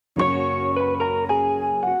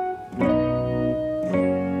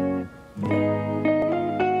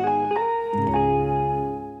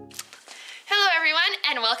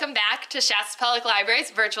to Shasta Public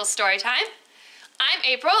Libraries Virtual Storytime. I'm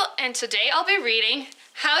April, and today I'll be reading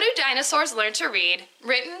How Do Dinosaurs Learn to Read,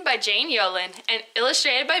 written by Jane Yolen and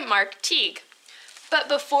illustrated by Mark Teague. But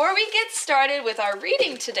before we get started with our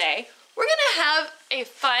reading today, we're going to have a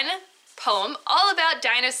fun poem all about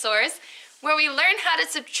dinosaurs where we learn how to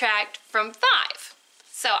subtract from 5.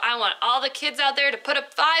 So I want all the kids out there to put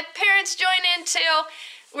up 5. Parents join in too.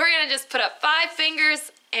 We're going to just put up 5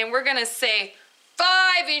 fingers and we're going to say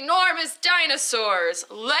 5 enormous dinosaurs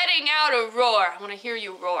letting out a roar. I want to hear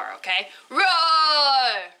you roar, okay? Roar!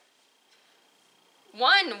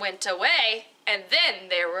 1 went away and then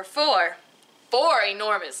there were 4. 4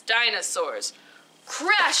 enormous dinosaurs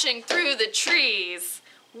crashing through the trees.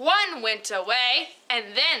 1 went away and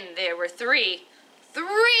then there were 3. 3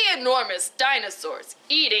 enormous dinosaurs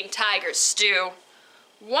eating tiger stew.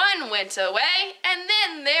 1 went away and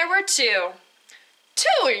then there were 2.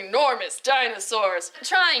 2 enormous dinosaurs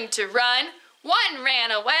trying to run. 1 ran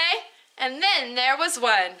away and then there was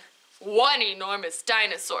 1. 1 enormous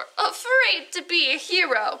dinosaur afraid to be a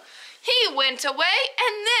hero. He went away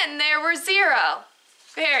and then there were 0.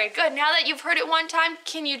 Very good. Now that you've heard it one time,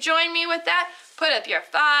 can you join me with that? Put up your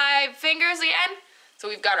 5 fingers again. So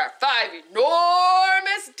we've got our 5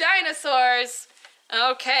 enormous dinosaurs.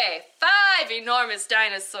 Okay, 5 enormous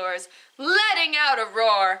dinosaurs letting out a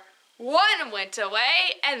roar. 1 went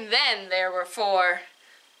away and then there were 4.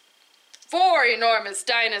 4 enormous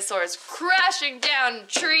dinosaurs crashing down a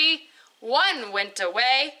tree. 1 went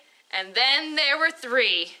away and then there were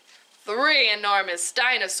 3. 3 enormous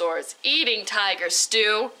dinosaurs eating tiger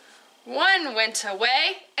stew. 1 went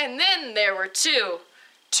away and then there were 2.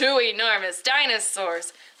 2 enormous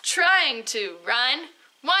dinosaurs trying to run.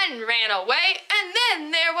 1 ran away and then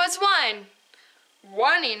there was 1.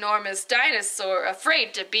 1 enormous dinosaur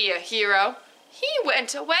afraid to be a hero. He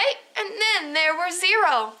went away and then there were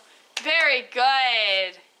 0. Very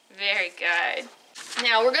good. Very good.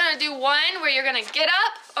 Now we're going to do one where you're going to get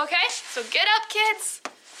up, okay? So get up, kids.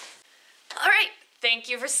 All right. Thank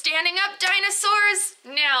you for standing up, dinosaurs.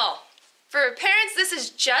 Now, for parents, this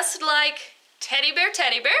is just like teddy bear,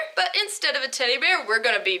 but instead of a teddy bear, we're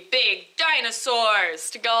going to be big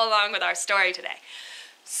dinosaurs to go along with our story today.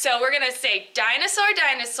 So we're going to say dinosaur,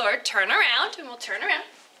 dinosaur, turn around, and we'll turn around.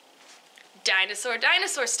 Dinosaur,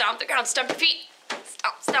 dinosaur, stomp the ground, stomp your feet.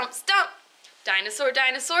 Stomp, stomp, stomp. Dinosaur,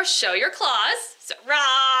 dinosaur, show your claws. So,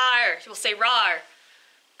 roar. We'll say roar,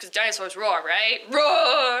 because dinosaurs roar, right?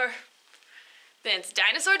 Roar. Then it's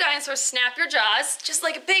dinosaur, dinosaur, snap your jaws, just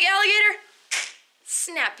like a big alligator.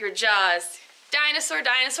 Snap your jaws. Dinosaur,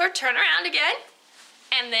 dinosaur, turn around again.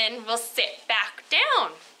 And then we'll sit back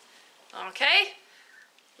down. Okay?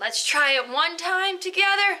 Let's try it one time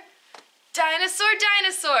together. Dinosaur,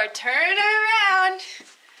 dinosaur, turn around.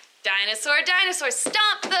 Dinosaur, dinosaur,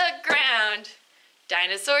 stomp the ground.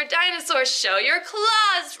 Dinosaur, dinosaur, show your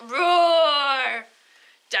claws. Roar.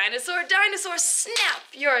 Dinosaur, dinosaur, snap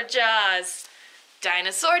your jaws.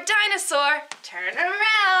 Dinosaur, dinosaur, turn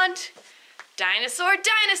around. Dinosaur,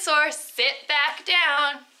 dinosaur, sit back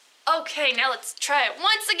down. Okay, now let's try it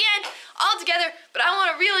once again, all together, but I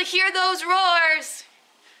want to really hear those roars.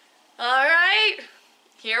 All right,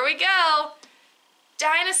 here we go.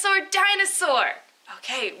 Dinosaur, dinosaur.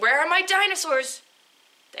 Okay, where are my dinosaurs?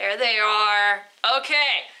 There they are.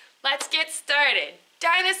 Okay, let's get started.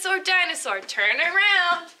 Dinosaur, dinosaur, turn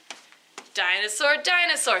around. Dinosaur,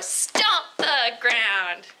 dinosaur, stomp the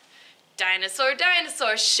ground. Dinosaur,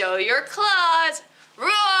 dinosaur, show your claws.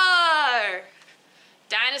 Roar!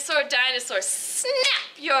 Dinosaur, dinosaur,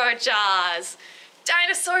 snap your jaws.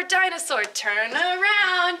 Dinosaur, dinosaur, turn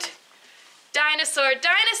around. Dinosaur,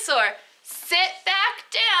 dinosaur, sit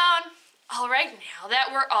back down. All right, now that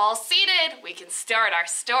we're all seated, we can start our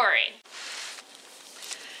story.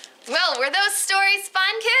 Well, were those stories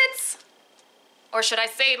fun, kids? Or should I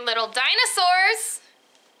say little dinosaurs?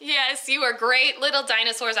 Yes, you are great little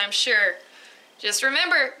dinosaurs, I'm sure. Just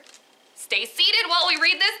remember, stay seated while we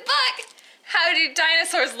read this book. How Do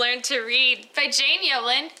Dinosaurs Learn to Read by Jane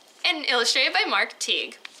Yolen and illustrated by Mark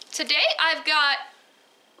Teague. Today I've got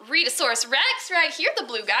Rhedosaurus Rex right here, the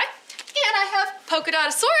blue guy. And I have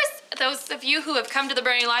Polkadottosaurus. Those of you who have come to the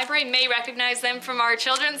Bernie Library may recognize them from our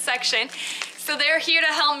children's section. So they're here to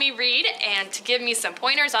help me read and to give me some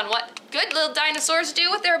pointers on what good little dinosaurs do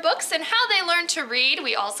with their books and how they learn to read.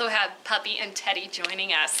 We also have Puppy and Teddy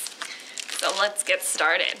joining us. So let's get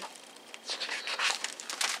started.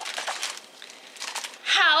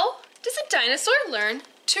 How does a dinosaur learn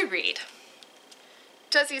to read?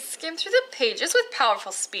 Does he skim through the pages with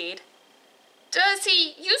powerful speed? Does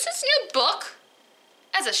he use his new book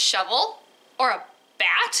as a shovel or a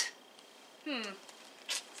bat?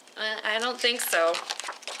 I don't think so.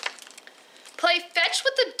 Play fetch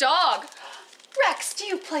with the dog. Rex, do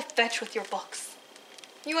you play fetch with your books?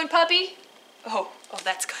 You and Puppy? Oh,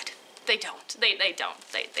 that's good. They don't. They don't.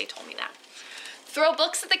 They told me that. Throw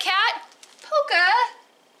books at the cat? Polka,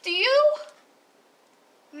 do you?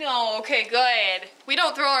 No, okay, good. We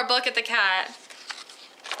don't throw our book at the cat.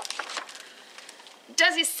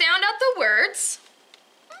 Does he sound out the words?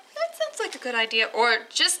 That sounds like a good idea. Or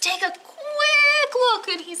just take a quick look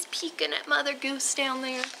and he's peeking at Mother Goose down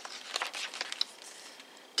there.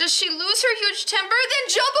 Does she lose her huge temper, then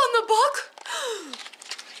jump on the book?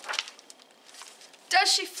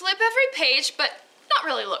 Does she flip every page but not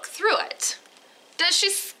really look through it? Does she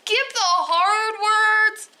skip the hard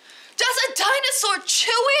words? Does a dinosaur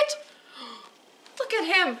chew it? Look at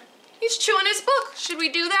him. He's chewing his book. Should we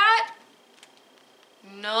do that?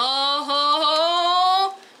 No.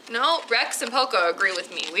 No, Rex and Poco agree with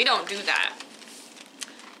me. We don't do that.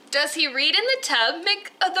 Does he read in the tub,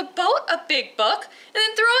 make the boat a big book, and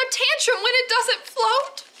then throw a tantrum when it doesn't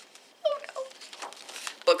float? Oh no.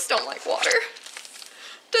 Books don't like water.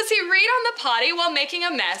 Does he read on the potty while making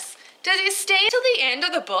a mess? Does he stay till the end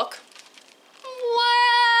of the book?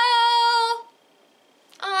 Well,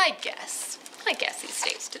 I guess he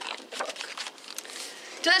stays to the end of the book.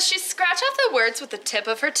 Does she scratch off the words with the tip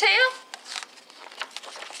of her tail?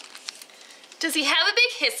 Does he have a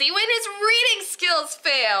big hissy when his reading skills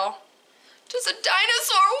fail? Does a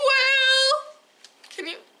dinosaur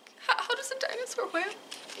wail? How does a dinosaur wail,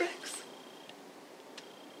 Rex?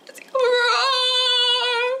 Does he roar?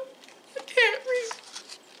 I can't read.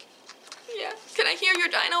 Yeah, can I hear your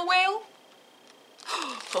dino wail?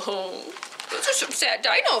 Oh, those are some sad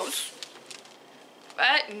dinos.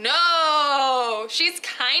 But no, she's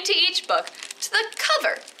kind to each book, to the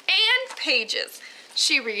cover and pages.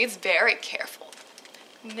 She reads very careful,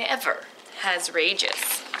 never has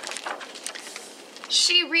rages.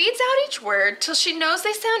 She reads out each word till she knows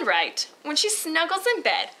they sound right. When she snuggles in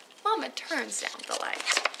bed, Mama turns down the light.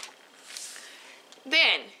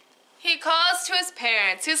 Then he calls to his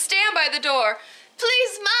parents who stand by the door.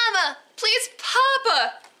 Please, Mama, please,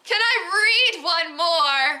 Papa, can I read one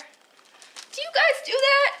more? Do you guys do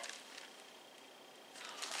that?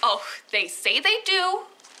 Oh, they say they do.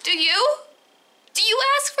 Do you? Do you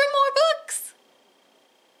ask for more books?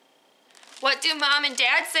 What do Mom and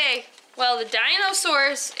Dad say? Well, the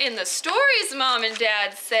dinosaurs in the stories Mom and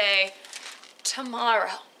Dad say,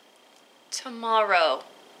 tomorrow, tomorrow,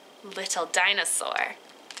 little dinosaur.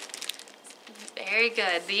 Very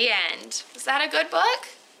good, the end. Is that a good book?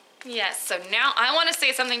 Yes, so now I want to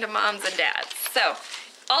say something to moms and dads. So,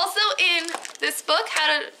 also in this book,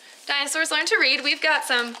 How Do Dinosaurs Learn to Read, we've got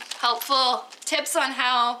some helpful tips on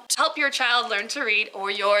how to help your child learn to read,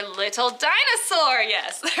 or your little dinosaur.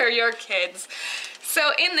 Yes, they're your kids.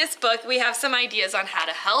 So in this book, we have some ideas on how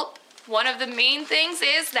to help. One of the main things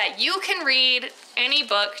is that you can read any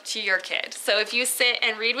book to your kid. So if you sit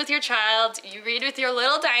and read with your child, you read with your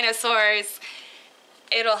little dinosaurs,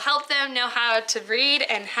 it'll help them know how to read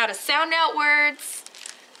and how to sound out words.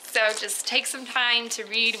 So just take some time to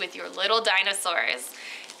read with your little dinosaurs.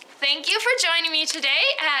 Thank you for joining me today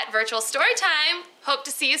at Virtual Storytime. Hope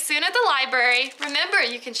to see you soon at the library. Remember,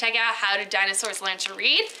 you can check out How Do Dinosaurs Learn to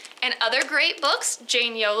Read and other great books.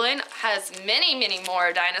 Jane Yolen has many, many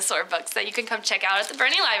more dinosaur books that you can come check out at the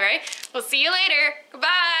Bernie Library. We'll see you later.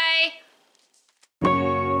 Goodbye.